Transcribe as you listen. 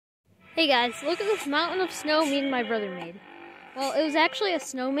Hey guys, look at this mountain of snow me and my brother made. Well, it was actually a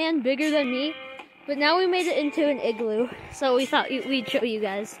snowman bigger than me, but now we made it into an igloo, so we thought we'd show you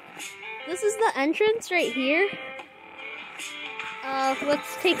guys. This is the entrance right here.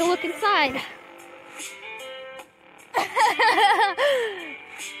 Let's take a look inside.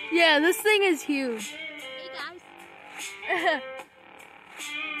 Yeah, this thing is huge. Hey guys.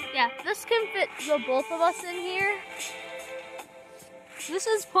 Yeah, this can fit the both of us in here. This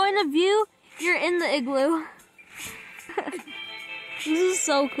is point of view. You're in the igloo. This is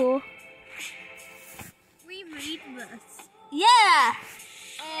so cool. We made this. Yeah!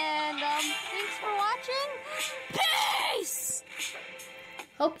 And thanks for watching. Peace!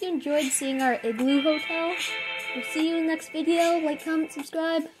 Hope you enjoyed seeing our igloo hotel. We'll see you in the next video. Like, comment,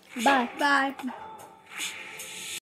 subscribe. Bye. Bye.